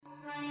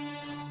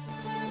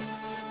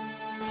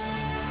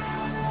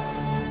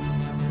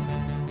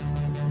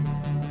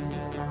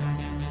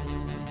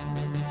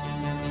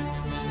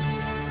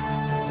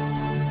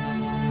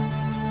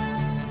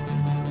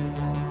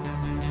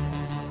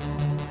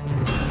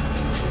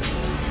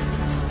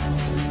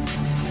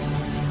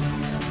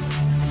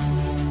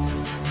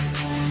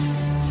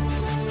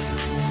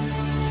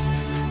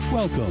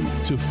Welcome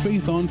to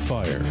Faith on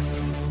Fire,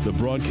 the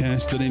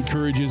broadcast that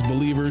encourages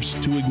believers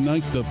to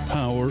ignite the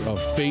power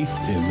of faith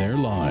in their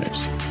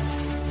lives.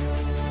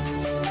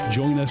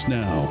 Join us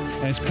now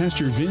as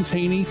Pastor Vince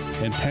Haynie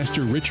and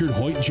Pastor Richard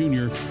Hoyt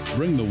Jr.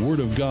 bring the Word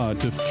of God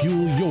to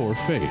fuel your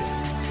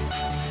faith.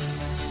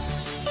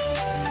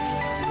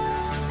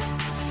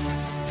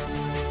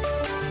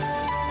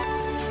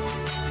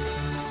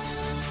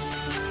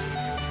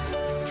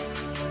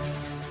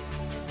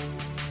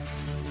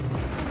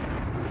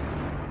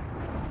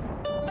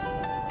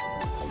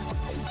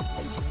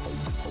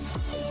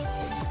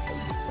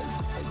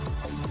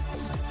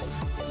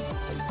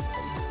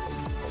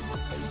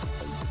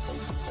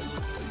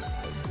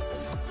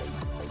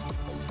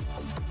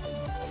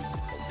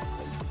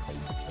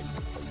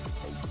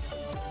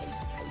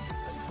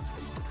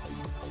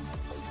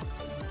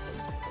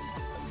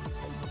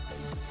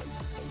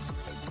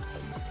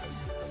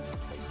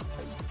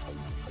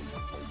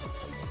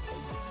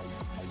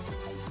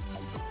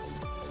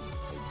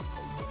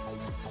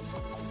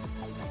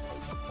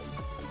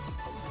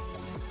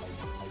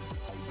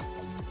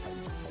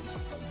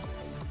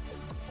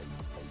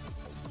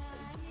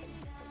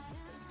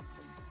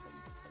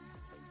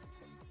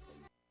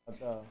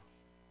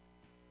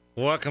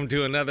 Welcome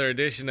to another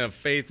edition of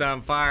Faith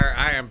on Fire.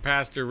 I am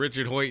Pastor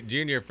Richard Hoyt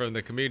Jr. from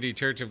the Community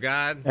Church of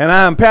God. And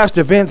I'm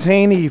Pastor Vince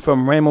Haynie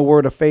from Rhema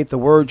Word of Faith, the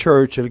Word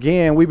Church. And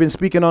again, we've been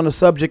speaking on the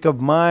subject of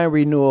mind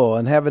renewal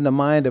and having the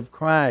mind of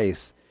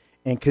Christ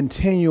and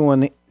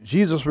continuing.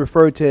 Jesus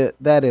referred to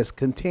that as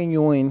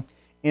continuing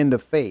in the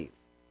faith.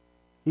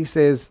 He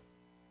says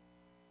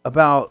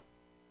about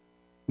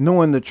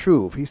knowing the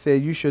truth. He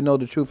said, you should know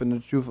the truth and the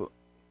truth.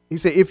 He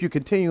said, if you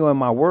continue in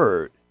my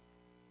word,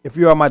 if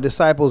you are my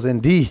disciples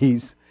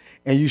indeed,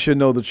 and you should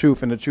know the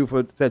truth, and the truth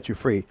will set you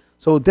free.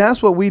 So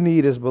that's what we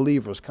need as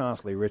believers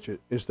constantly, Richard,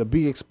 is to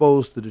be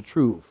exposed to the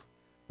truth.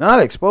 Not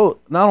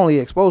only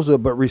exposed to it,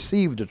 but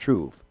receive the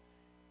truth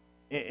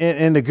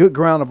in the good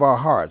ground of our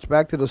hearts.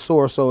 Back to the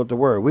source of the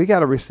word. We got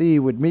to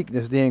receive with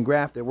meekness the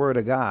engrafted word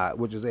of God,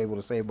 which is able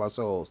to save our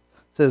souls.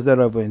 It says that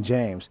over in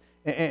James.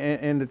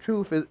 And the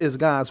truth is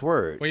God's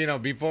word. Well, you know,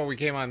 before we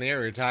came on the air,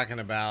 we were talking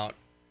about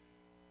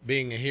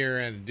being a hearer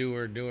and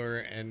a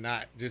doer, and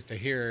not just a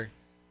hearer,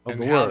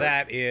 and how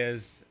that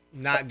is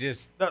not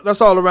just...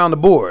 That's all around the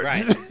board.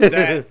 Right.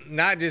 That,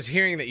 not just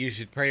hearing that you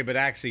should pray, but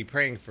actually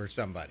praying for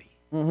somebody.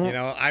 Mm-hmm. You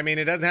know, I mean,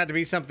 it doesn't have to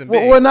be something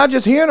big. Well, not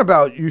just hearing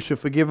about you should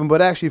forgive them,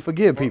 but actually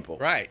forgive people.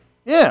 Right.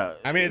 Yeah.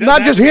 I mean,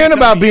 not just hearing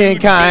about being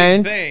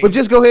kind, but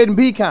just go ahead and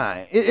be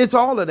kind. It's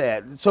all of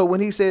that. So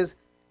when he says,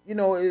 you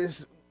know,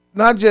 it's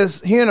not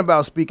just hearing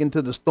about speaking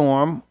to the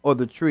storm or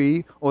the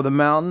tree or the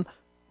mountain,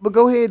 but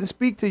go ahead and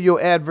speak to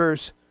your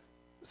adverse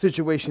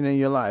situation in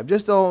your life.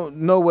 Just don't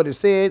know what it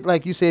said.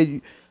 Like you said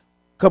a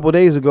couple of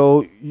days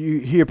ago, you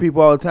hear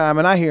people all the time,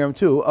 and I hear them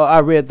too. I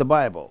read the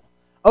Bible.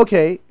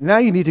 Okay, now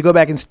you need to go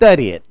back and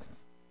study it.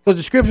 Because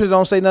the scriptures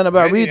don't say nothing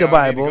about read the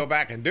Bible. Need to go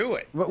back and do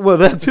it. Well,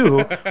 that too.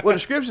 Well, the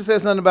scripture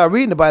says nothing about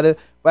reading the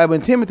Bible.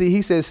 In Timothy,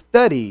 he says,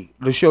 study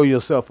to show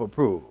yourself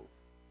approved,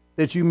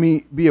 that you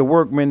may be a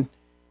workman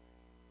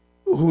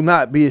who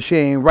not be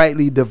ashamed,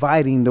 rightly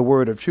dividing the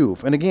word of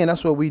truth. And again,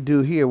 that's what we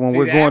do here when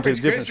we're going to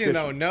different Christian, scriptures.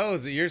 though,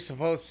 knows that you're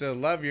supposed to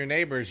love your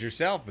neighbors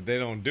yourself, but they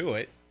don't do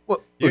it.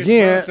 Well, you're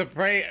again, supposed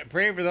to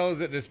pray for those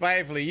that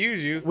despitefully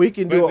use you, but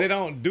they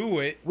don't do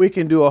it. We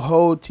can do a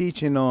whole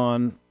teaching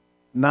on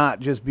not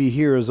just be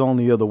hearers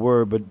only of the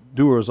word, but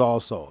doers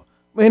also.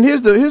 And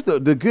here's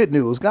the good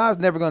news. God's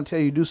never going to tell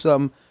you do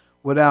something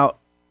without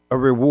a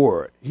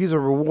reward. He's a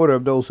rewarder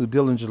of those who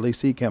diligently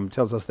seek him. It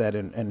tells us that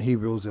in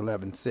Hebrews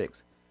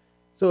 11:6.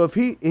 So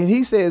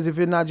he says, if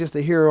you're not just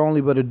a hearer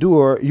only, but a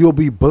doer, you'll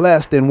be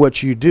blessed in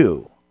what you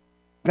do.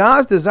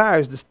 God's desire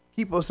is to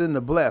keep us in the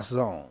blessed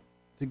zone,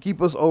 to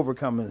keep us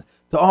overcoming,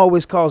 to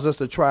always cause us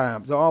to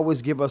triumph, to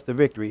always give us the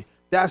victory.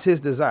 That's his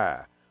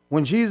desire.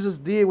 When Jesus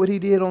did what he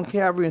did on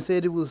Calvary and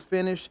said it was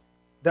finished,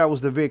 that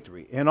was the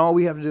victory. And all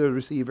we have to do is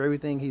receive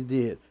everything he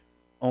did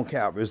on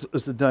Calvary.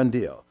 It's a done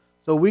deal.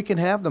 So we can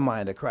have the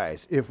mind of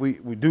Christ if we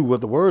do what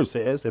the word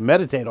says and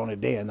meditate on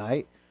it day and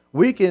night.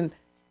 We can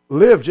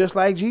live just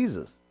like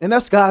Jesus. And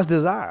that's God's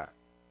desire.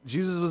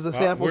 Jesus was the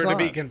sample son. We're to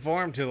be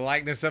conformed to the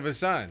likeness of his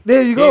son.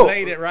 There you go. He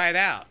laid it right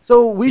out.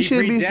 So he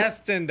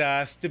predestined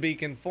us to be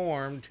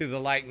conformed to the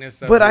likeness of his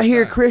son. But I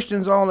hear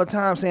Christians all the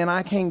time saying,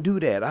 I can't do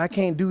that. I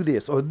can't do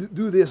this or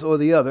do this or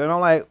the other. And I'm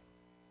like,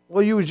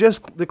 well, you was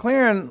just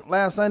declaring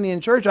last Sunday in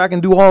church, I can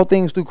do all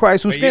things through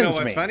Christ who strengthens me. You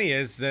know what's funny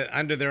is that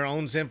under their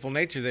own sinful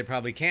nature, they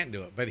probably can't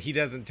do it. But he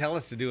doesn't tell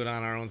us to do it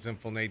on our own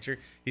sinful nature.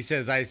 He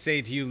says, I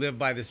say to you, live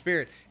by the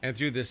Spirit, and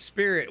through the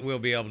Spirit we'll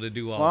be able to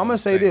do all Well, I'm going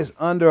to say things. this.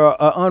 Under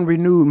an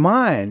unrenewed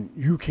mind,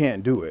 you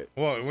can't do it.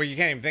 Well, you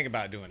can't even think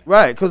about doing it.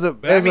 Right, because as a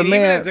man... even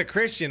as a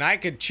Christian, I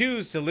could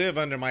choose to live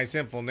under my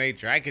sinful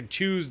nature. I could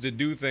choose to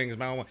do things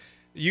my own way.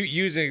 You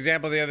used an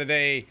example the other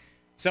day.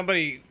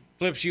 Somebody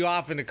flips you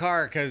off in the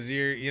car because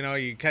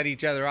you cut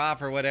each other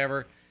off or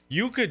whatever.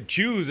 You could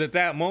choose at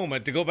that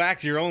moment to go back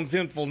to your own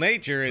sinful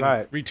nature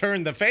and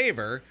return the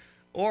favor,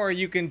 or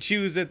you can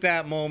choose at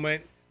that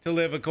moment to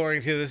live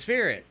according to the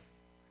Spirit.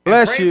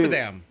 Bless and pray you. for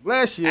them.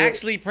 Bless you.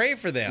 Actually pray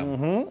for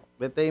them.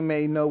 That they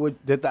may know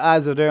that the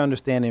eyes of their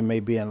understanding may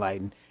be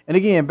enlightened. And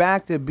again,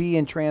 back to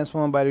being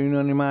transformed by the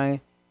renewing of your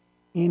mind.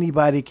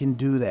 Anybody can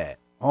do that.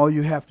 All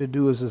you have to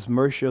do is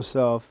immerse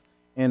yourself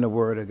in the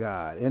Word of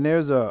God. And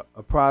there's a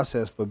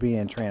process for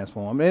being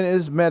transformed. And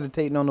it's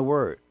meditating on the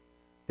Word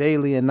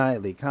daily and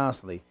nightly,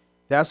 constantly.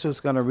 That's what's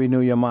going to renew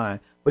your mind.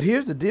 But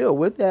here's the deal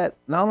with that.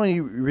 Not only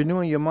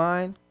renewing your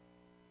mind,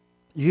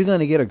 you're going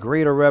to get a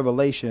greater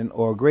revelation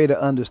or a greater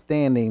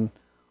understanding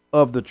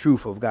of the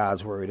truth of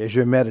God's Word as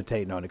you're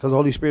meditating on it. Because the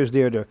Holy Spirit's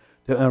there to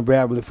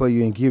unravel it for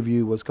you and give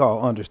you what's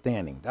called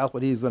understanding. That's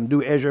what He's going to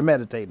do as you're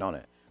meditating on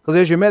it. Because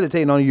as you're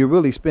meditating on it, you're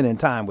really spending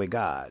time with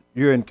God.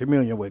 You're in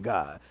communion with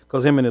God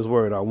because Him and His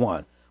Word are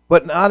one.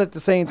 But not at the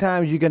same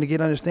time, you're going to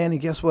get understanding.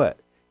 Guess what?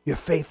 Your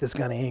faith is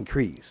going to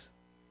increase.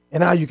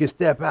 And now you can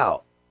step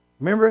out.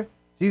 Remember,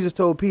 Jesus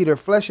told Peter,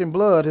 flesh and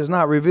blood has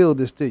not revealed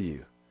this to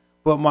you,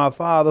 but my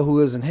Father who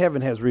is in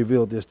heaven has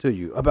revealed this to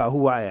you about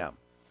who I am.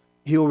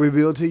 He'll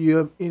reveal to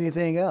you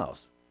anything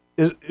else.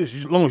 It's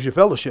as long as you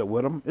fellowship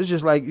with Him. It's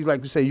just like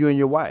you say, you and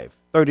your wife,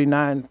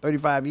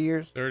 35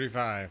 years.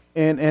 35.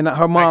 And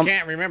her mom. I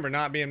can't remember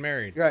not being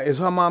married. Right. Is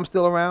her mom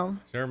still around?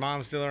 Her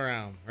mom's still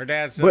around. Her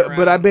dad's still around.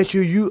 But I bet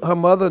her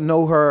mother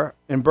know her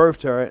and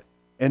birthed her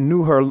and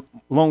knew her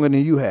longer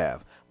than you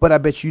have. But I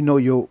bet you know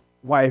your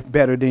wife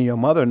better than your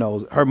mother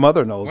knows. Her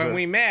mother knows her. When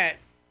we met,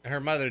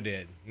 her mother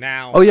did.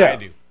 Now I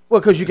do.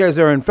 Well, because you guys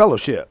are in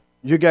fellowship.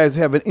 You guys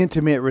have an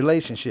intimate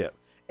relationship.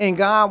 And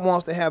God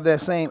wants to have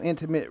that same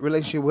intimate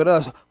relationship with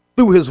us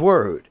through His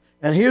Word.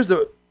 And here's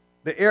the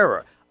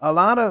error. A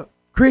lot of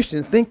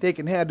Christians think they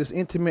can have this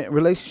intimate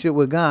relationship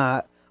with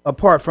God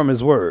apart from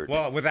His Word.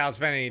 Well, without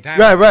spending any time.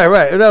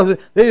 Right.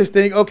 They just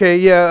think,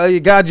 okay,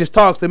 God just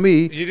talks to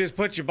me. You just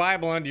put your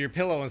Bible under your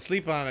pillow and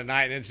sleep on it at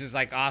night, and it's just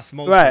like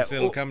osmosis.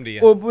 It'll come to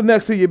you. Well,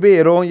 next to your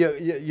bed, on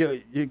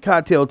your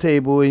cocktail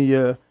table in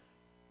your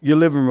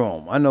living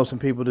room. I know some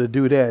people that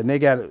do that, and they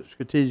got it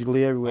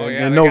strategically everywhere. Oh,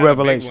 yeah, and they no got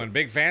revelation. A big one,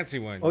 big fancy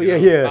one. Oh, yeah.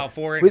 About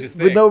 4 inches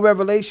thick. With no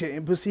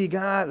revelation. But see,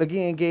 God,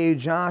 again, gave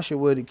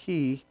Joshua the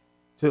key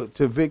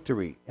to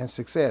victory and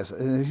success.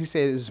 And He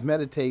said it's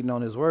meditating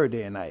on His Word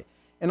day and night.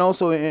 And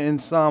also in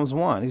Psalms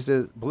 1, He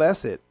says,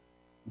 blessed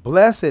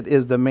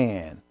is the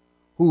man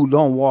who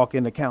don't walk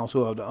in the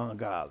counsel of the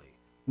ungodly,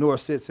 nor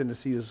sits in the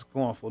seat of the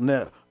scornful,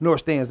 nor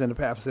stands in the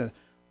path of sin.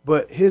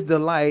 But his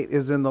delight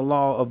is in the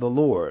law of the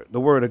Lord,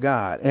 the Word of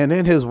God. And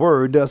in His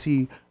Word does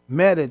he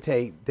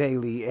meditate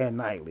daily and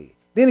nightly.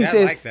 Then he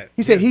said, like that.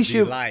 He said he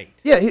should. Delight.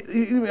 Yeah,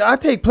 I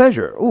take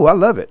pleasure. Ooh, I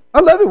love it. I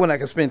love it when I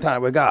can spend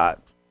time with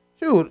God.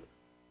 Shoot,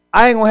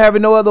 I ain't gonna have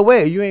it no other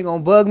way. You ain't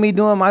gonna bug me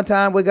doing my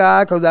time with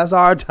God because that's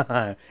our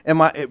time. And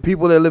my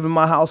people that live in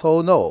my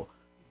household know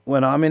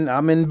when I'm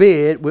in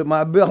bed with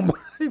my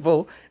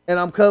people and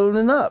I'm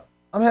cuddling up.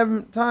 I'm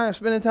having time,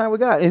 spending time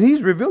with God. And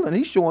He's revealing,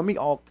 He's showing me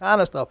all kind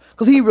of stuff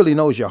because He really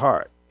knows your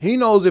heart. He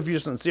knows if you're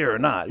sincere or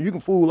not. You can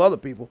fool other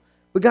people.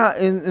 But God,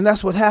 and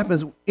that's what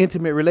happens,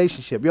 intimate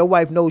relationship. Your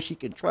wife knows she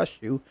can trust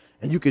you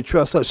and you can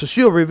trust her. So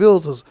she'll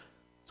reveal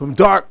some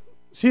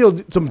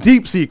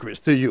deep secrets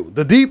to you,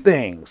 the deep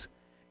things.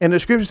 And the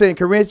scripture says in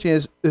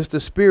Corinthians, it's the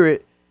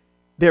Spirit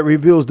that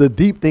reveals the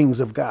deep things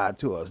of God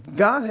to us.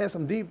 God has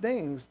some deep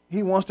things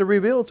He wants to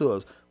reveal to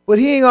us. But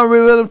He ain't going to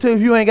reveal them to you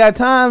if you ain't got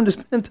time to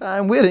spend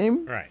time with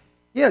Him. Right.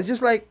 Yeah,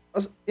 just like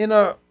in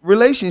a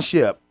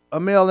relationship,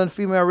 a male and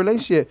female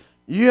relationship,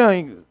 you're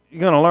going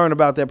to learn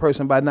about that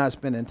person by not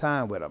spending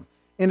time with them.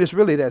 And it's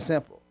really that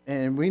simple.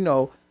 And we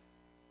know,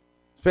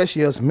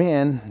 especially us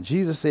men,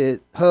 Jesus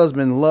said,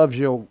 husband, love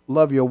your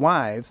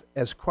wives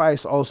as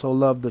Christ also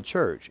loved the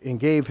church and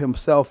gave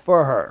Himself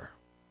for her.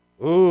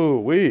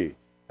 Ooh,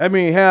 I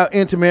mean, have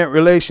intimate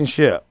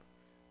relationship.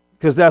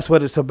 Because that's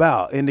what it's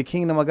about. In the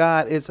kingdom of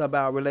God, it's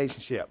about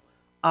relationship.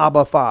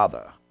 Abba,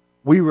 Father.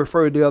 We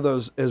refer to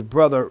others as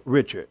Brother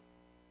Richard,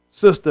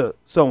 Sister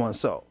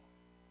so-and-so.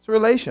 It's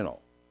relational.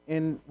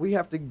 And we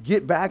have to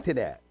get back to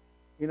that.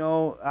 You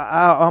know,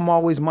 I'm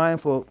always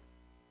mindful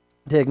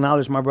to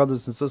acknowledge my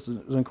brothers and sisters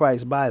in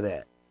Christ by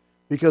that.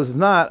 Because if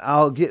not,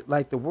 I'll get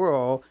like the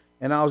world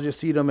and I'll just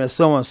see them as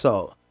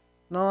so-and-so.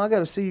 No, I got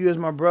to see you as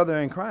my brother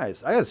in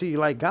Christ. I got to see you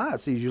like God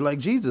sees you, like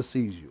Jesus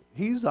sees you.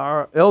 He's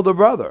our elder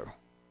brother.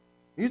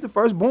 He's the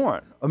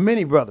firstborn of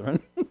many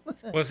brethren.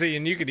 Well, see,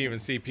 and you could even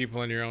see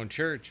people in your own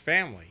church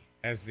family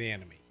as the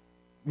enemy.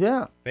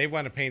 Yeah. They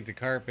want to paint the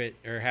carpet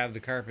or have the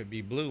carpet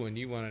be blue, and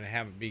you want to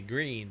have it be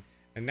green.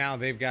 And now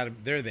they're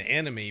the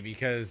enemy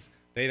because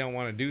they don't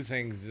want to do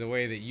things the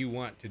way that you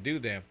want to do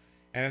them.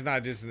 And it's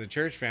not just in the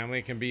church family.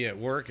 It can be at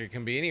work. It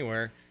can be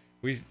anywhere.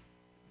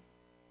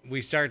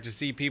 We start to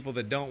see people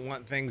that don't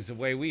want things the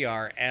way we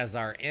are as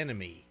our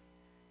enemy.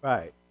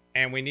 Right.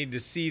 And we need to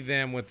see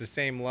them with the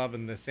same love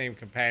and the same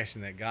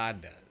compassion that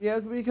God does. Yeah,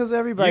 because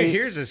everybody...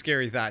 Here's a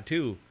scary thought,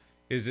 too,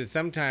 is that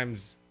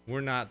sometimes we're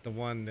not the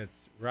one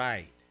that's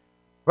right.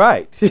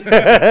 Right. You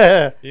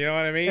know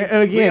what I mean?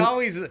 And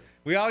again...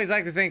 We always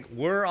like to think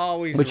we're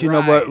always right. But you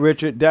right. know what,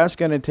 Richard? That's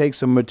going to take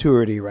some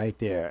maturity right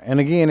there. And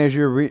again, as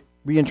you're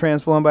being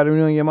transformed by the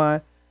renewing of your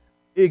mind,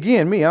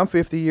 again, me, I'm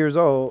 50 years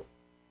old,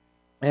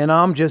 and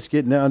I'm just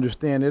getting to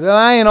understand it. And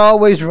I ain't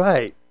always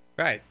right.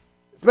 Right.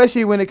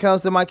 Especially when it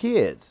comes to my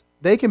kids.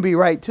 They can be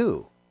right,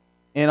 too.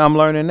 And I'm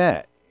learning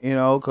that,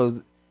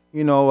 because,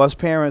 us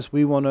parents,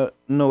 we want to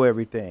know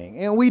everything.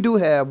 And we do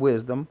have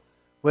wisdom.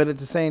 But at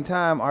the same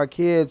time, our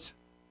kids,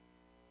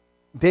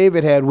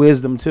 David had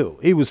wisdom, too.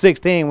 He was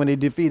 16 when he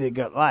defeated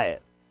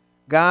Goliath.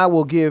 God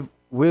will give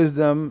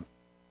wisdom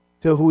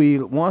to who he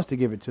wants to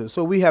give it to.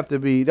 So we have to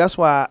be, that's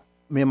why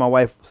me and my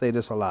wife say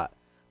this a lot.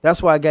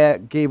 That's why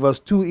God gave us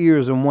 2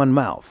 ears and 1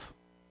 mouth.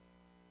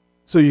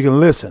 So you can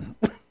listen.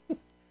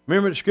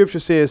 Remember the scripture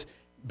says,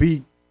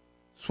 be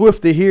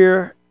swift to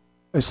hear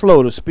and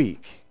slow to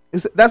speak.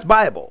 That's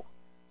Bible.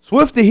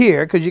 Swift to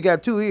hear because you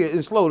got 2 ears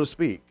and slow to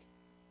speak.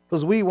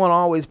 Because we want to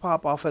always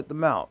pop off at the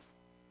mouth.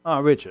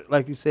 Richard,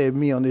 like you said,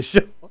 me on this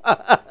show.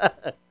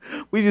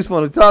 We just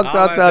want to talk.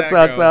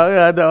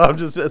 Yeah, I know, I'm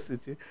just messing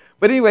with you.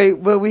 But anyway,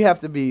 we have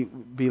to be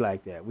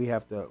like that. We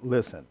have to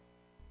listen.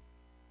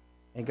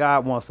 And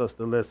God wants us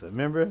to listen.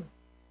 Remember?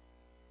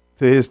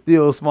 To his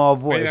still small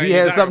voice. He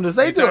has something to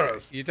say to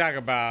us. You talk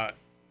about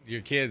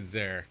your kids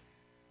there.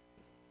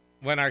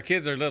 When our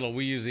kids are little,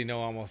 we usually know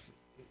almost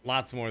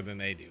lots more than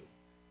they do.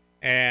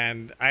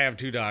 And I have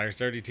 2 daughters,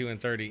 32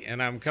 and 30,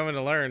 and I'm coming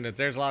to learn that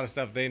there's a lot of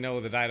stuff they know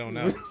that I don't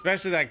know,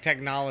 especially like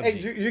technology.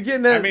 Hey, you're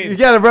getting that. You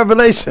got a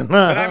revelation.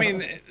 But I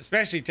mean,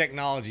 especially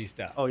technology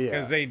stuff. Oh, yeah.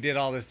 Because they did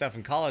all this stuff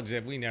in college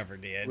that we never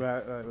did.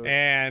 Right.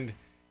 And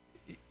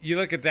you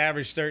look at the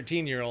average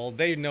 13-year-old,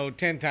 they know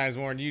 10 times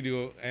more than you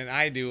do and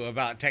I do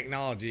about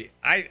technology.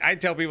 I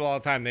tell people all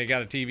the time they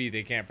got a TV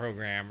they can't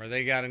program or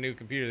they got a new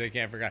computer they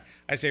can't figure out.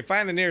 I say,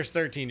 find the nearest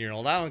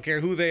 13-year-old. I don't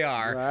care who they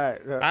are.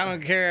 Right. I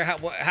don't care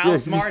how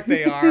smart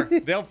they are.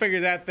 They'll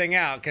figure that thing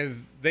out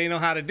because they know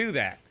how to do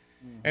that.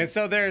 Mm-hmm. And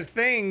so there are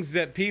things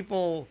that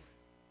people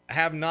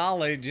have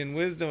knowledge and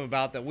wisdom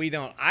about that we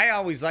don't. I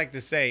always like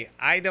to say,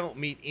 I don't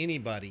meet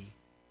anybody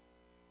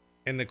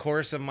in the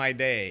course of my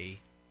day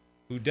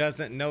who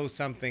doesn't know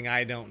something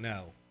I don't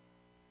know.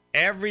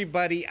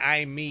 Everybody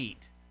I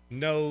meet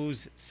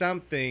knows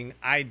something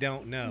I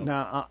don't know.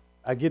 Now,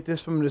 I get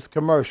this from this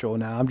commercial.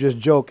 Now, I'm just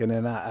joking,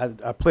 and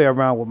I play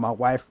around with my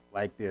wife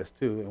like this,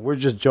 too. And we're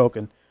just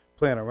joking,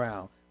 playing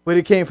around. But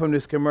it came from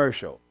this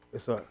commercial.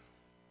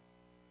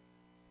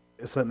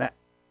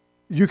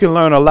 You can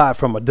learn a lot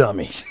from a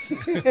dummy.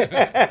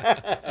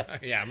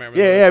 Yeah, I remember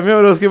those. Yeah,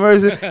 remember those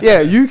commercials?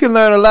 Yeah, you can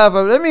learn a lot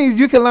from, that means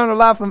you can learn a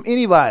lot from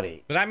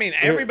anybody. But I mean,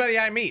 everybody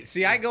I meet.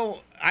 See, I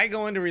go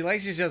into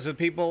relationships with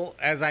people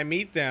as I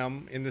meet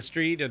them in the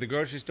street or the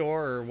grocery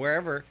store or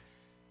wherever.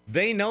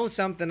 They know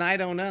something I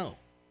don't know.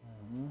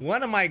 Mm-hmm.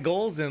 One of my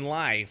goals in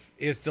life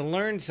is to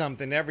learn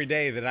something every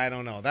day that I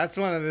don't know. That's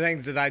one of the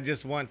things that I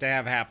just want to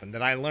have happen,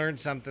 that I learn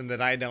something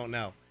that I don't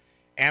know.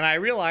 And I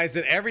realize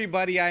that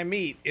everybody I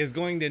meet is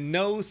going to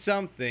know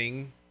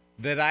something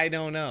that I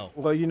don't know.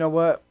 Well, you know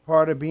what?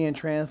 Part of being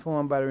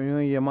transformed by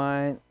renewing your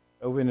mind,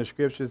 over in the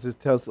scriptures, it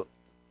tells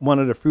one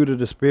of the fruit of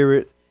the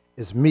Spirit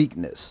is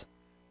meekness.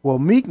 Well,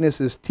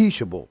 meekness is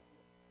teachable,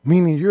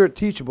 meaning you're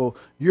teachable.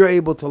 You're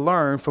able to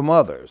learn from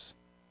others.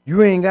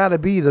 You ain't got to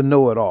be the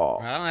know-it-all.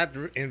 I don't have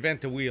to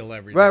invent the wheel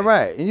every day.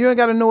 Right. And you ain't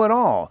got to know it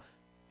all.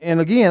 And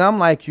again, I'm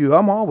like you.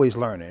 I'm always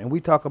learning. And we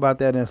talk about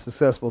that in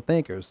Successful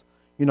Thinkers.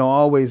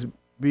 Always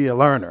be a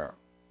learner,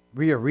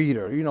 be a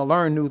reader,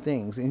 learn new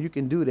things. And you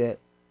can do that.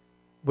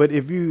 But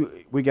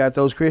we got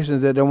those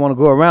Christians that don't want to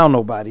go around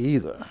nobody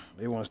either.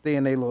 They want to stay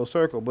in their little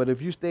circle. But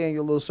if you stay in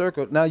your little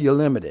circle, now you're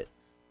limited.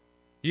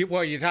 You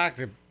talk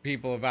to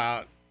people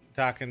about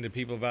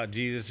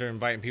Jesus or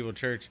inviting people to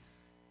church,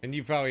 and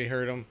you've probably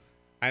heard them.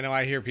 I know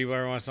I hear people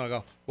every once in a while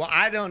go, well,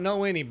 I don't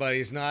know anybody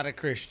who's not a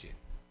Christian.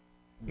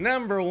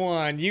 Number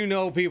one,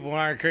 people who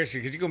aren't Christian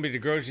because you're going to be at the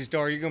grocery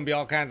store, you're going to be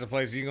all kinds of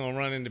places, you're going to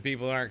run into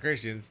people who aren't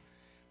Christians.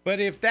 But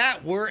if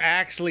that were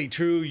actually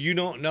true, you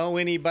don't know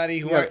anybody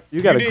who are.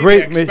 You got a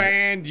great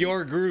expand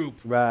your group,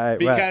 right?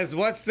 Because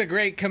what's the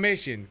Great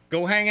Commission?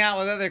 Go hang out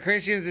with other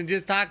Christians and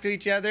just talk to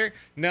each other?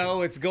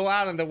 No, it's go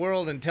out in the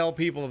world and tell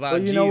people about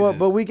Jesus. You know what?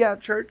 But we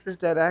got churches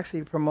that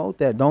actually promote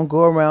that. Don't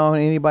go around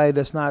anybody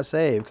that's not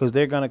saved because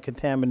they're going to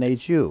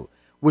contaminate you,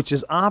 which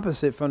is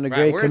opposite from the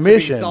Great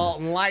Commission. To be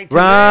salt and light. To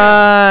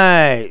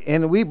right,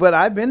 them. But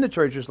I've been to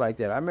churches like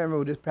that. I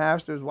remember this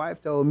pastor's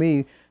wife told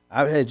me.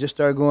 I had just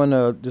started going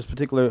to this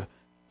particular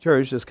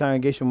church, this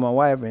congregation with my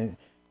wife, and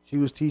she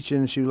was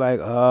teaching. She was like,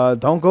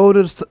 "Don't go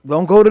to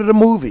the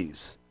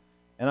movies."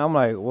 And I'm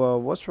like,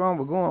 "Well, what's wrong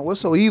with going? What's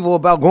so evil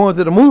about going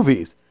to the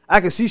movies?"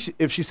 I could see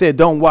if she said,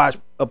 "Don't watch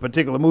a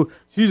particular movie,"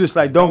 she's just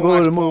like, "Don't go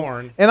to the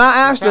movie." And I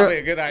asked her, probably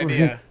a good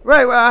idea,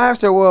 right? Well, I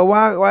asked her, "Well,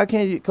 why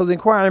can't you?" Because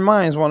inquiring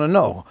minds want to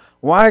know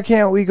why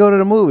can't we go to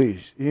the movies?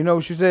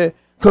 She said,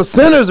 "Because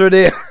sinners are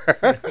there."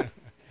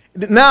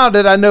 Now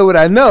that I know what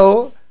I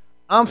know.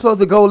 I'm supposed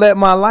to go let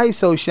my light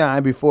so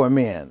shine before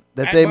men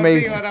that they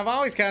may. See, I'm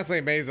always constantly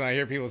amazed when I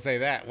hear people say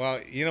that.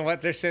 Well, you know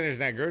what? There's sinners in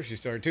that grocery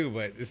store too,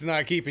 but it's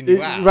not keeping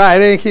you out. Right,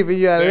 it ain't keeping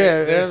you out of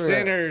there. There's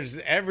sinners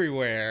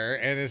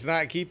everywhere, and it's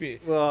not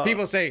keeping. Well,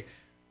 people say,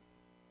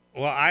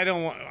 well,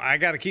 I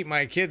got to keep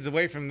my kids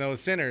away from those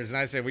sinners. And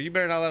I said, well, you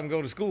better not let them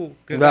go to school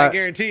because Right. I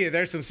guarantee you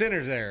there's some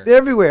sinners there. They're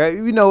everywhere.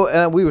 You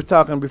know, we were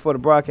talking before the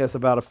broadcast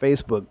about a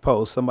Facebook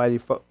post. Somebody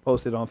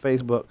posted on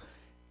Facebook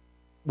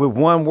with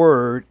one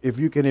word, if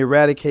you can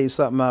eradicate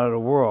something out of the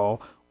world,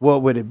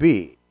 what would it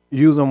be?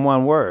 Using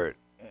one word.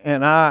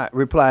 And I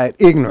replied,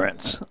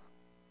 ignorance.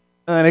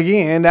 And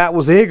again, that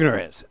was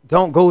ignorance.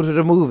 Don't go to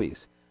the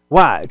movies.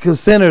 Why? Because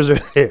sinners are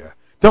there.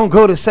 Don't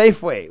go to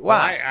Safeway.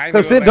 Why?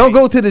 Because don't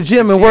go to the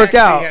gym and work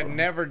out. She had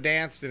never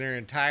danced in her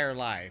entire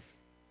life.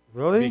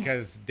 Really?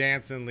 Because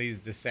dancing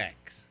leads to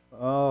sex.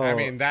 Oh. I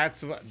mean,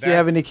 that's what. Do you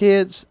have any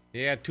kids?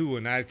 Yeah, 2,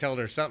 and I told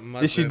her something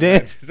must Did she have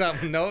dance?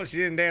 something. No, she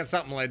didn't dance.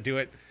 Something led to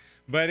it.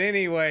 But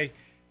anyway,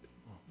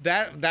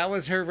 that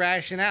was her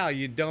rationale.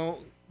 You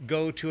don't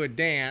go to a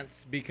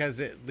dance because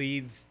it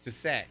leads to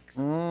sex.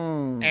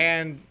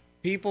 And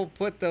people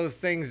put those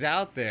things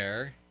out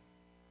there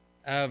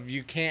of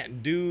you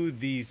can't do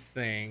these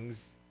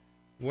things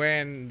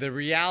when the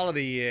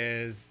reality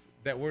is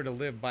that we're to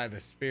live by the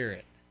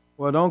Spirit.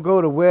 Well, don't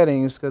go to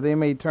weddings because they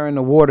may turn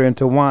the water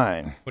into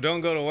wine. Well,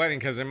 don't go to a wedding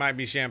because there might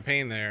be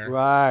champagne there.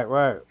 Right,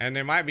 right. And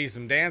there might be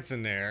some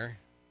dancing there.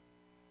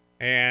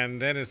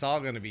 And then it's all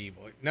going to be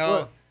evil. No,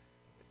 Well,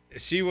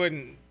 she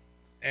wouldn't.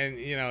 And,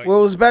 you know. Well,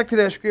 it was back to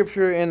that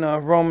scripture in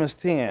Romans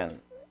 10,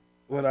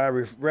 what I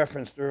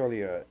referenced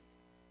earlier.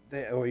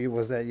 Or it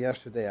was that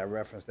yesterday I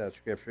referenced that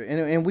scripture.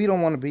 And we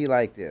don't want to be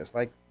like this.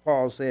 Like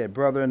Paul said,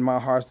 brother, in my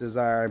heart's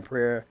desire and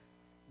prayer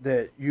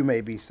that you may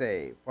be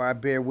saved. For I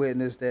bear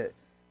witness that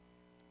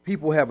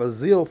people have a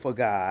zeal for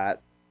God,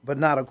 but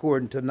not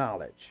according to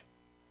knowledge.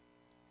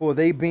 For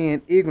they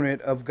being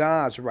ignorant of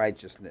God's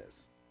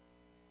righteousness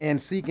and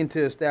seeking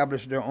to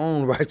establish their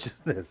own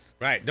righteousness.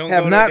 Right. Don't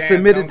have go not to dance,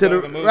 submitted to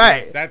don't the go movies.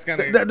 right. That's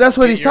gonna That's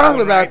what get he's your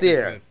talking own about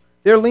there. righteousness.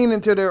 They're leaning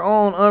to their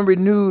own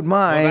unrenewed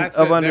mind Well, that's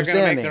of it. They're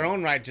understanding. going to make their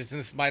own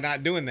righteousness by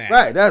not doing that.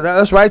 Right,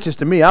 that's righteous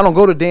to me. I don't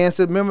go to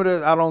dances. Remember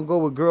that I don't go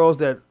with girls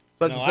that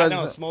such No, and such. I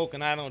don't smoke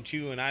and I don't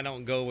chew and I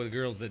don't go with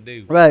girls that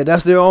do. Right,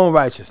 that's their own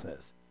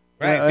righteousness.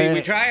 Right. See,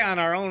 we try on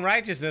our own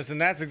righteousness,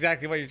 and that's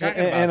exactly what you're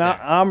talking about. And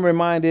there. I'm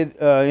reminded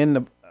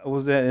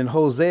in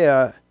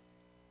Hosea,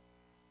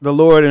 the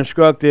Lord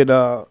instructed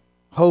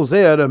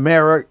Hosea to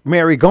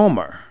marry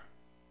Gomer.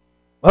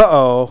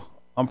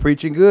 I'm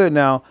preaching good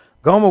now.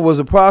 Gomer was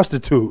a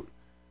prostitute.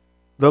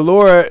 The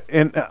Lord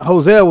and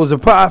Hosea was a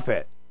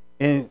prophet.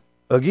 And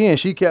again,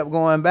 she kept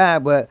going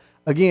back, but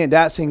again,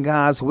 that's in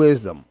God's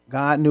wisdom.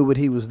 God knew what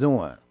he was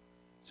doing.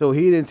 So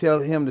he didn't tell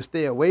him to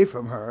stay away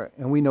from her.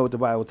 And we know what the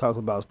Bible talks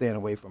about, staying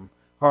away from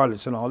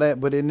harlots and all that.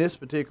 But in this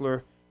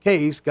particular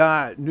case,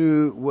 God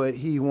knew what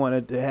he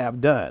wanted to have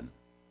done.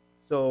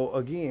 So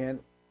again,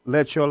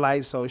 let your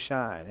light so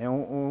shine.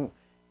 And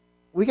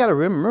we got to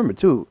remember,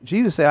 too,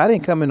 Jesus said, I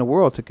didn't come in the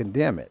world to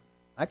condemn it.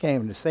 I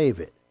came to save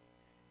it.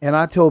 And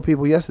I told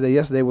people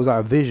yesterday was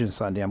our Vision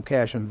Sunday. I'm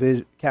casting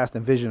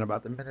vision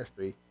about the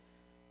ministry.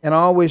 And I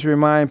always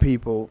remind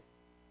people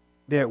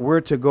that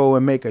we're to go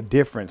and make a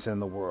difference in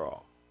the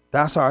world.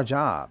 That's our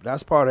job.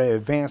 That's part of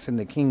advancing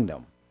the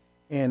kingdom.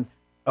 And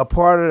a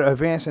part of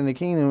advancing the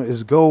kingdom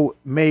is go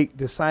make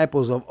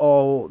disciples of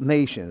all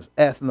nations,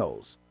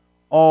 ethnos,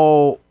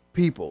 all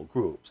people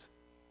groups.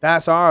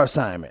 That's our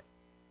assignment.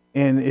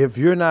 And if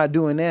you're not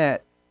doing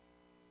that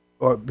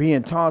or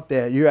being taught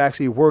that, you're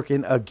actually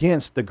working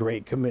against the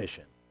Great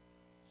Commission.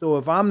 So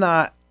if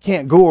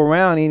can't go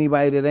around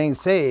anybody that ain't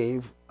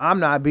saved, I'm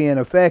not being an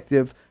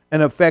effective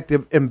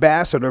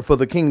ambassador for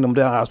the kingdom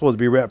that I'm supposed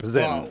to be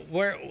representing.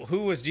 Well,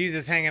 who was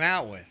Jesus hanging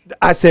out with?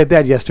 I said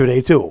that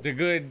yesterday too. The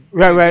good,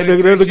 right.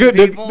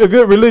 The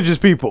good religious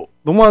people,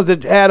 the ones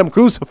that had him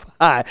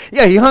crucified.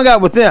 Yeah, he hung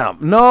out with them.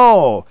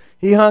 No,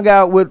 he hung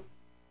out with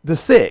the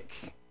sick.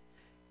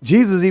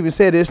 Jesus even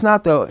said it's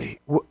not the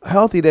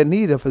healthy that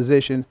need a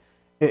physician,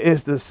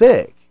 it's the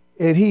sick.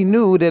 And he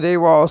knew that they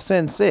were all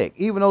sin sick.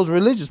 Even those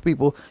religious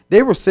people,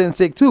 they were sin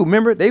sick too.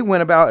 Remember, they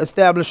went about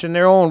establishing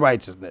their own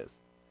righteousness.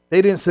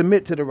 They didn't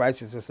submit to the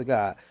righteousness of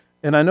God.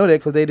 And I know that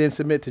because they didn't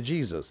submit to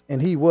Jesus.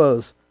 And he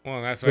was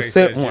that's why he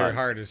says your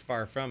heart is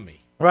far from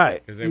me.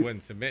 Right. Because they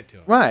wouldn't submit to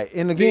him. Right.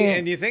 And again.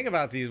 And you think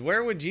about these,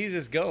 where would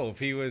Jesus go if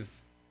he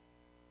was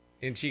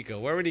in Chico?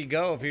 Where would he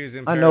go if he was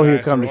in I Paradise know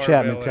he'd come to or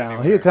Chapman Oroville, Town.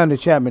 anywhere? He'd come to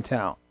Chapman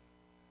Town.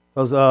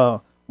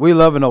 Because we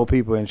loving old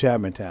people in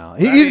Chapman Town.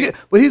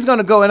 But he's going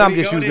to go, and I'm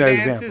just using that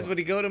example. Would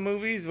he go to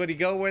movies? Would he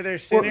go where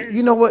there's sinners? Well,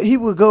 you know what? He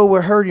would go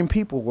where hurting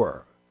people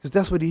were. Because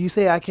that's what he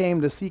said, I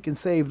came to seek and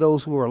save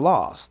those who are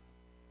lost,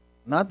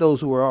 not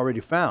those who are already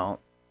found.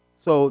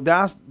 So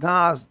that's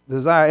God's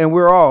desire. And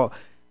we're all,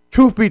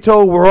 truth be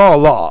told, we're all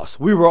lost.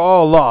 We were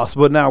all lost,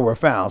 but now we're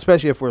found,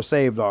 especially if we're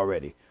saved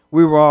already.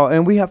 We were all,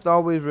 and we have to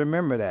always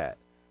remember that.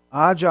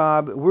 Our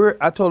job,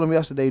 I told him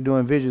yesterday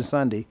during Vision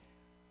Sunday,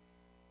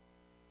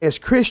 as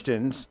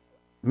Christians,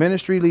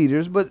 ministry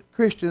leaders, but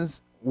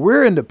Christians,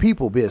 we're in the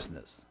people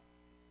business.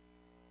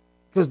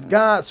 Because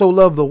God so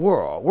loved the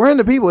world. We're in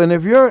the people. And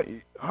if your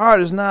heart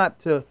is not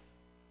to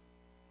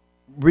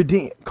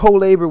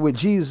co-labor with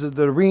Jesus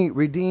to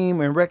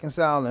redeem and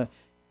reconcile the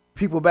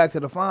people back to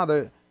the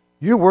Father,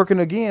 you're working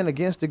again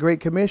against the Great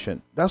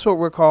Commission. That's what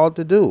we're called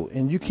to do.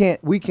 And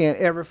we can't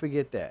ever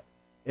forget that.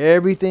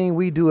 Everything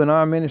we do in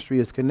our ministry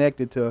is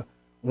connected to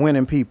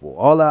winning people.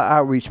 All our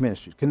outreach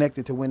ministries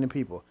connected to winning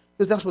people.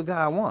 Because that's what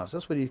God wants.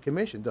 That's what His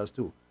commission does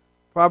too.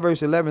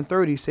 Proverbs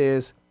 11:30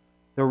 says,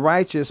 the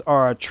righteous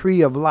are a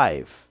tree of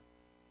life,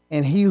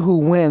 and he who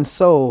wins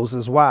souls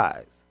is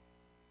wise.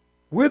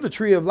 We're the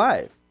tree of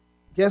life.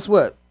 Guess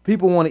what?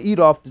 People want to eat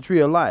off the tree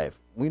of life.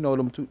 We know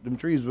them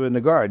trees were in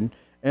the garden,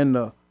 and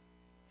the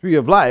tree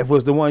of life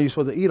was the one you're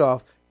supposed to eat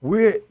off.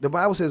 The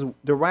Bible says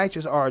the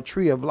righteous are a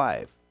tree of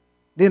life.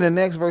 Then the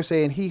next verse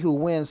saying, he who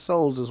wins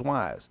souls is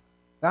wise.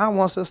 God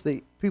wants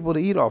people to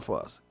eat off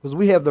us because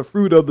we have the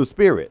fruit of the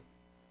Spirit.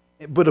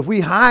 But if we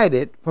hide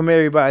it from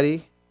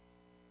everybody,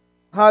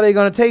 how are they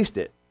going to taste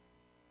it?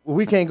 Well,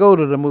 we can't go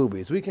to the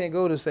movies. We can't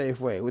go to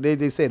Safeway. Well,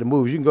 they say the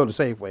movies, you can go to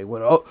Safeway.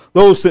 Well,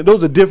 those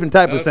are different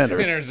type of centers.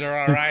 Those centers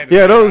are all right.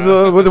 Yeah,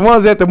 those were the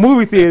ones at the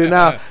movie theater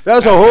now.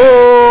 That's a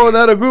whole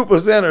other group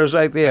of centers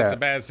right there. That's the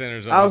bad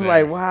centers over I was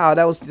there. like, wow,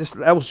 that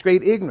was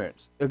straight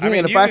ignorance.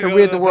 Again, if you I could rid go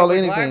the to world of public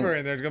anything. library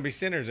and there's going to be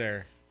sinners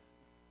there.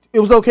 It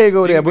was okay to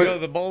go You there, can but go to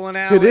the bowling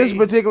alley. to this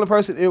particular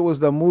person, it was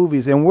the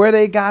movies. And where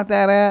they got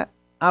that at,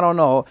 I don't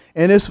know.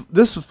 And this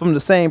was from the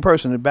same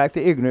person, back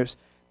to ignorance,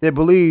 that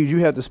believes you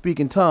have to speak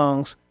in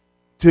tongues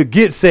to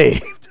get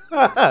saved.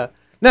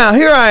 Now,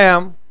 here I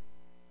am,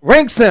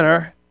 rank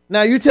center.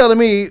 Now, you're telling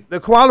me the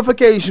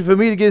qualification for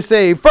me to get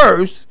saved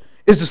first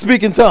is to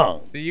speak in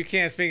tongues. So you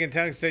can't speak in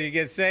tongues so you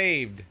get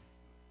saved.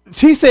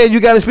 She said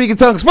you got to speak in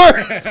tongues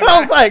first.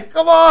 I was like,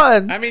 come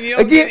on. I mean, you don't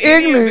Again, get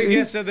any of the ignorant.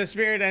 gifts of the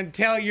Spirit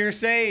until you're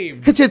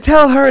saved. Could you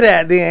tell her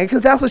that then? Because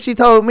that's what she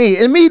told me.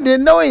 And me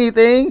didn't know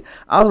anything.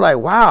 I was like,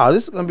 wow,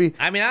 this is going to be.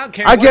 I mean, I don't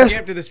care I what guess-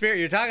 gift of the Spirit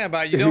you're talking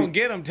about. You don't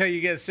get them until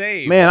you get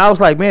saved. Man, I was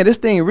like, man, this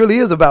thing really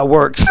is about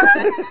works.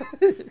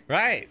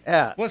 Right.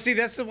 Yeah. Well, see,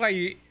 that's why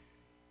you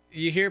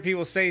hear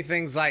people say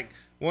things like,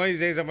 one of these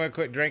days I'm going to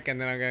quit drinking,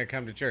 then I'm going to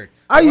come to church.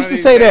 I One used of to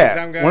these say days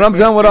that. gonna When I'm quit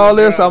done with all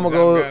doing this, I'm drugs,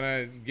 gonna go- I'm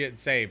going to get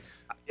saved.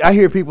 I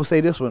hear people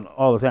say this one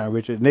all the time,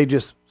 Richard, and they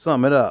just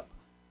sum it up.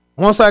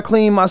 Once I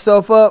clean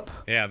myself up,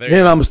 Yeah, there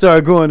then I'm going to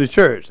start going to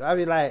church. I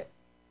be like,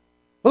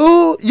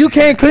 who? You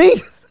can't clean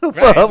yourself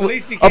Right, up at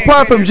least you can't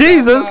apart clean from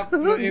yourself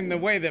Jesus. up in the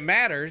way that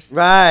matters.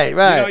 Right. You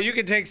know, you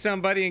could take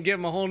somebody and give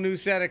them a whole new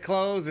set of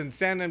clothes and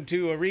send them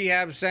to a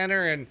rehab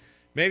center, and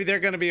maybe they're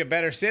going to be a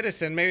better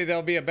citizen. Maybe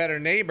they'll be a better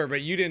neighbor,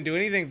 but you didn't do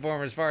anything for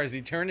them as far as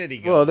eternity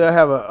goes. Well, they'll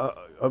have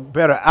a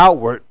better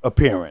outward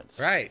appearance.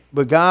 Right.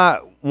 But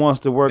God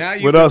wants to work Now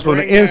you with could us from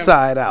the bring them-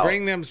 inside out.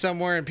 Bring them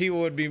somewhere, and people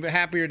would be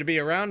happier to be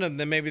around them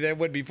than maybe they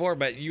would before.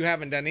 But you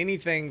haven't done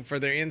anything for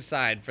their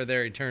inside, for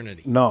their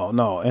eternity.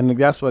 No. And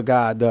that's what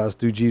God does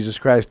through Jesus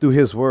Christ, through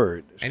His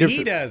Word. And He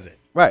Scripture- does it.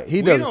 Right. He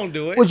We does. don't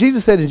do it. Well,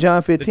 Jesus said in John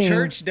The 15.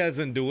 church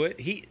doesn't do it.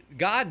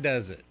 God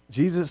does it.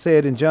 Jesus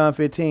said in John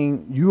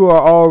 15, you are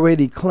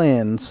already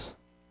cleansed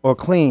or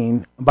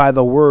clean by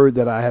the word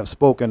that I have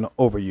spoken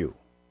over you.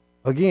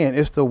 Again,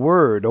 it's the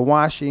word, the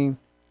washing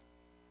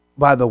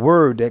by the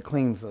word that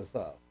cleans us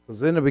up.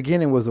 Because in the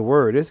beginning was the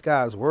word. It's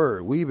God's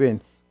word. We've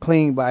been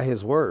cleaned by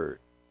His word.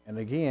 And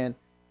again,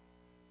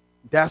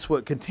 that's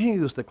what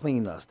continues to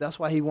clean us. That's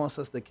why He wants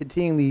us to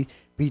continually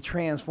be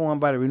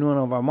transformed by the renewing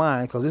of our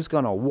mind, because it's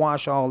going to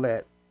wash all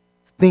that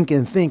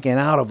thinking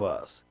out of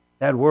us.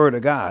 That word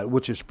of God,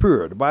 which is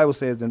pure. The Bible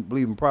says, and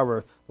believe in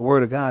Proverbs, the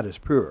word of God is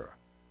pure.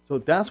 So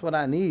that's what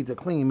I need to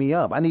clean me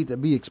up. I need to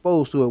be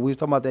exposed to it. We were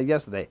talking about that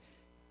yesterday.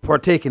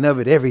 Partaking of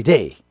it every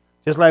day.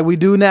 Just like we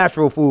do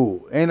natural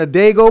food. Ain't a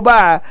day go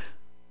by,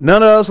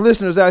 none of us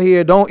listeners out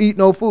here don't eat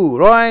no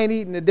food. Oh, I ain't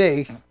eating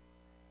today.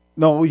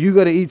 No, you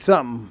got to eat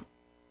something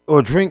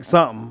or drink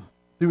something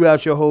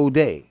throughout your whole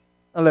day.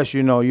 Unless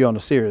you know you're on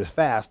a serious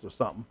fast or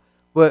something.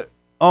 But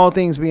all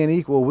things being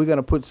equal, we're going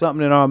to put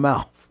something in our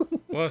mouth.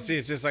 Well, see,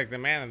 it's just like the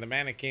manna. The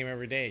manna came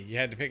every day. You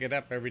had to pick it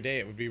up every day.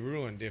 It would be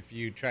ruined if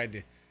you tried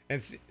to.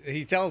 And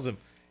he tells them,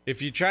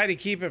 if you try to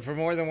keep it for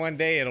more than one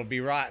day, it'll be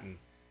rotten.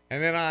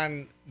 And then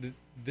on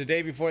the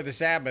day before the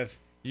Sabbath,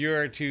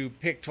 you're to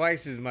pick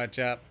twice as much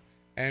up,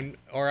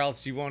 or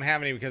else you won't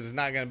have any because it's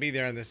not going to be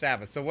there on the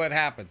Sabbath. So what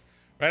happens?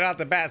 Right out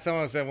the bat,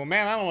 someone said, well,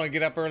 man, I don't want to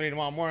get up early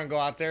tomorrow morning and go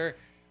out there.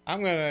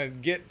 I'm going to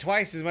get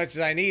twice as much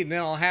as I need, and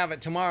then I'll have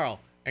it tomorrow.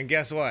 And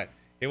guess what?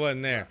 It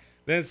wasn't there.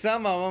 Then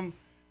some of them,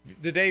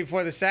 the day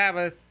before the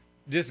Sabbath,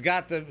 just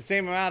got the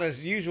same amount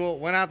as usual,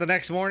 went out the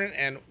next morning,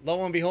 and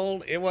lo and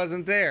behold, it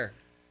wasn't there.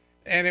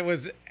 And it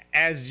was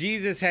as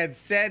Jesus had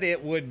said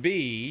it would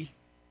be,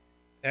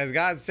 as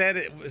God said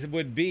it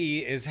would be,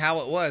 is how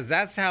it was.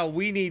 That's how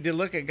we need to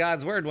look at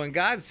God's word. When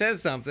God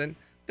says something,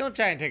 don't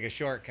try and take a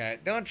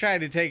shortcut. Don't try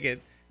to take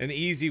it an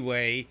easy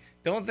way.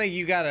 Don't think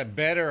you got a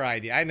better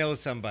idea. I know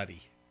somebody,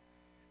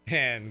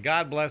 and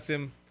God bless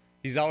him,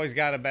 he's always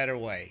got a better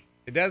way.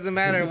 It doesn't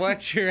matter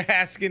what you're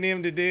asking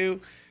him to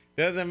do.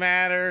 Doesn't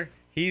matter.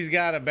 He's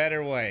got a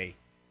better way.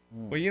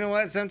 Well, you know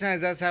what?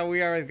 Sometimes that's how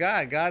we are with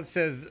God. God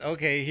says,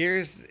 okay,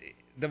 here's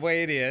the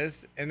way it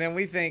is. And then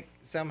we think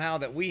somehow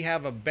that we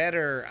have a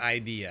better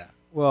idea.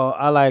 Well,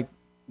 I like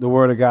the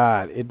word of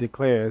God. It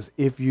declares,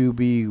 if you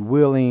be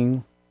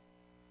willing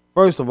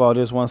First of all,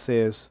 this one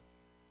says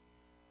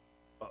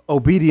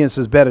obedience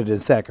is better than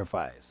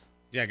sacrifice.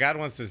 Yeah, God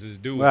wants us to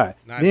do Right. it.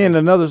 Not Then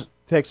just, another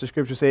text of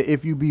scripture said,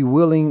 if you be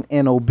willing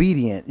and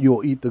obedient,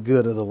 you'll eat the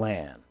good of the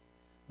land.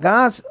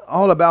 God's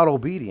all about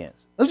obedience.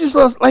 It's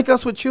just like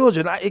us with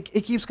children.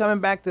 It keeps coming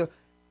back to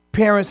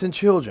parents and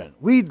children.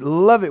 We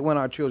love it when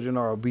our children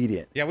are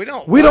obedient. yeah, we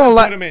don't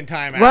like put them in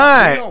timeout.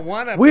 Right.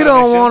 We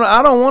don't want to.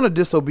 I don't want a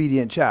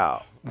disobedient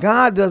child.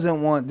 God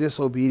doesn't want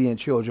disobedient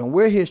children.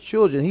 We're his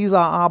children. He's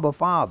our Abba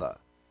Father.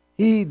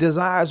 He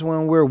desires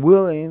when we're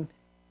willing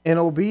and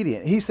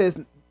obedient. He says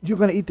you're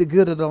going to eat the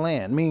good of the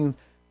land. I mean,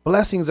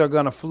 blessings are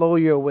going to flow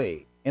your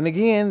way. And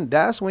again,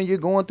 that's when you're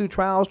going through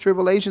trials,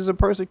 tribulations, and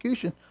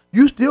persecution.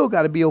 You still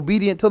got to be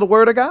obedient to the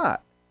word of God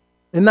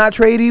and not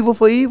trade evil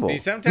for evil.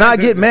 See, not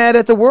get mad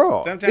at the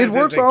world. Sometimes it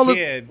works as a all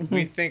kid,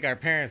 we think our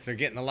parents are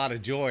getting a lot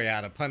of joy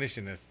out of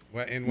punishing us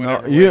in No,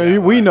 whatever way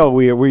that we was. know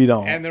we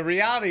don't. And the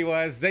reality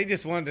was they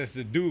just wanted us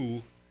to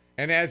do.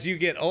 And as you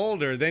get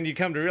older, then you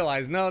come to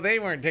realize, no, they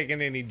weren't taking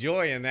any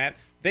joy in that.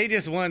 They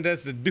just wanted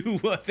us to do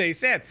what they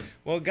said.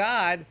 Well,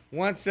 God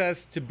wants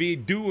us to be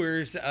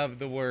doers of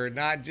the word,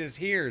 not just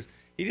hearers.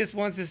 He just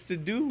wants us to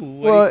do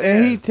what he says.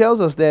 And he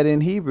tells us that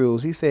in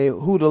Hebrews. He said,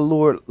 who the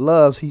Lord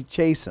loves, he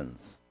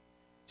chastens.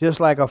 Just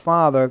like a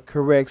father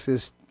corrects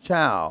his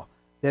child,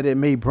 that it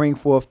may bring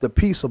forth the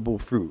peaceable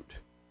fruit.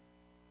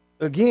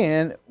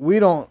 Again,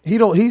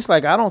 he's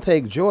like, I don't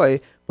take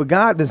joy, but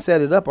God done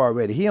set it up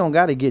already. He don't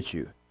got to get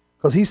you,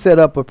 because he set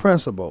up a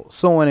principle,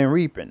 sowing and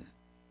reaping.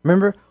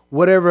 Remember,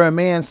 whatever a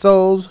man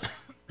sows,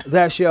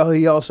 that shall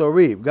he also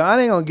reap. God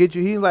ain't going to get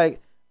you. He's like,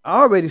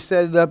 I already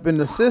set it up in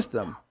the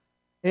system.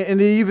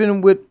 And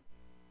even with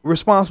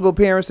responsible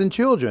parents and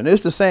children,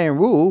 it's the same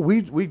rule.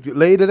 We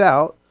laid it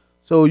out.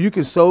 So you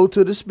can sow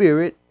to the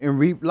spirit and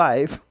reap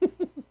life,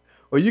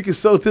 or you can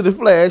sow to the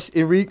flesh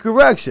and reap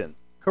corruption.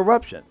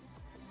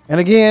 And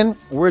again,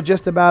 we're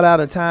just about out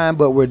of time,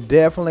 but we're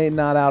definitely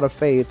not out of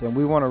faith. And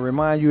we want to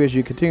remind you, as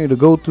you continue to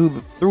go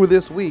through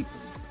this week,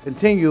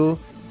 continue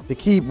to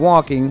keep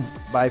walking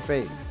by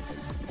faith.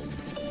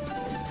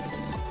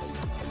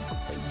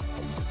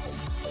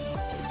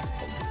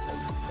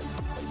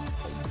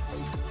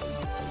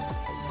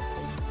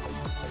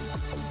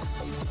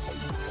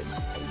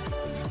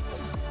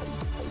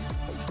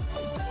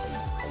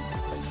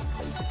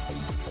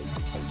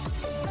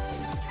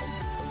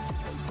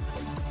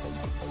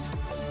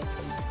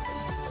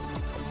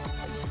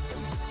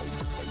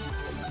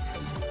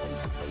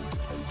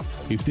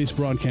 If this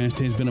broadcast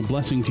has been a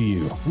blessing to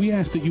you, we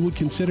ask that you would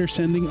consider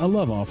sending a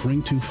love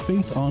offering to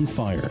Faith on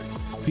Fire,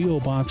 P.O.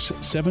 Box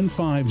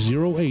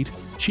 7508,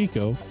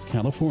 Chico,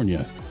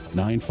 California,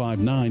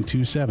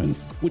 95927,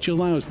 which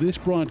allows this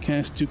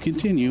broadcast to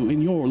continue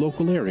in your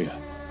local area.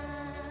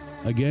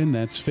 Again,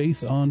 that's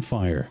Faith on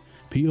Fire,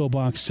 P.O.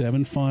 Box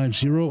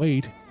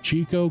 7508,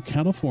 Chico,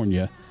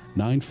 California,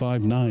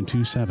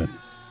 95927.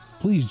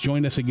 Please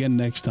join us again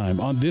next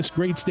time on this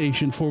great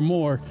station for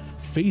more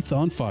Faith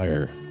on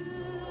Fire.